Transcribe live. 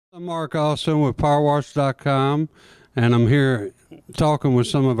I'm Mark Austin with Powerwash.com, and I'm here talking with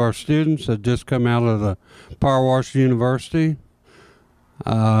some of our students that just come out of the Powerwash University.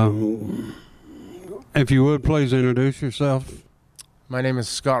 If you would, please introduce yourself. My name is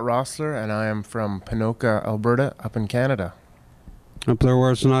Scott Roesler, and I am from Panocha, Alberta, up in Canada. Up there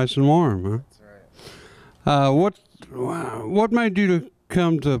where it's nice and warm, huh? That's right. What made you to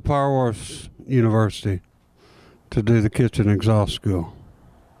come to Powerwash University to do the kitchen exhaust school?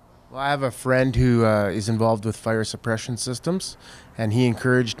 Well, I have a friend who is involved with fire suppression systems, and he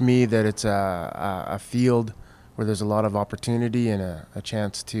encouraged me that it's a field where there's a lot of opportunity and a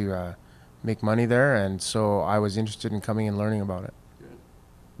chance to make money there, and so I was interested in coming and learning about it.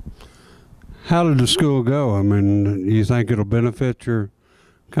 How did the school go? I mean, do you think it'll benefit your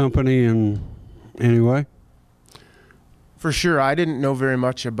company in any way? For sure. I didn't know very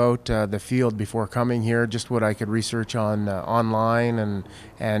much about the field before coming here, just what I could research on online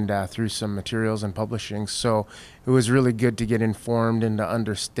and through some materials and publishing. So it was really good to get informed and to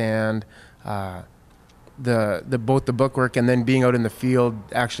understand both the bookwork, and then being out in the field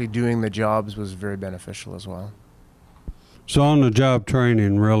actually doing the jobs was very beneficial as well. So on-the-job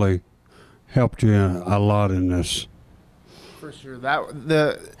training really helped you a lot in this. For sure.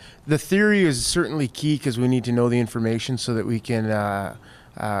 The theory is certainly key because we need to know the information so that we can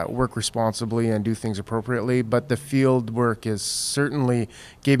work responsibly and do things appropriately. But the field work is certainly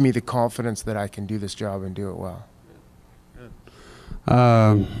gave me the confidence that I can do this job and do it well.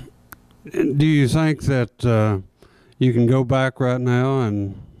 Do you think that you can go back right now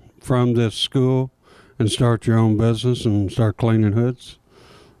and from this school and start your own business and start cleaning hoods?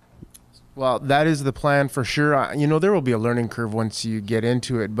 Well, that is the plan for sure. You know, there will be a learning curve once you get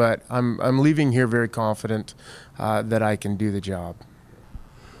into it, but I'm leaving here very confident that I can do the job.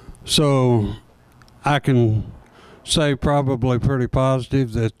 So I can say probably pretty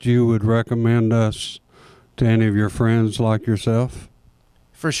positive that you would recommend us to any of your friends like yourself?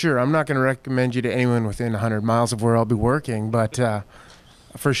 For sure. I'm not going to recommend you to anyone within 100 miles of where I'll be working, but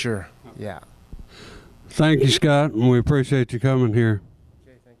for sure, yeah. Thank you, Scott, and we appreciate you coming here.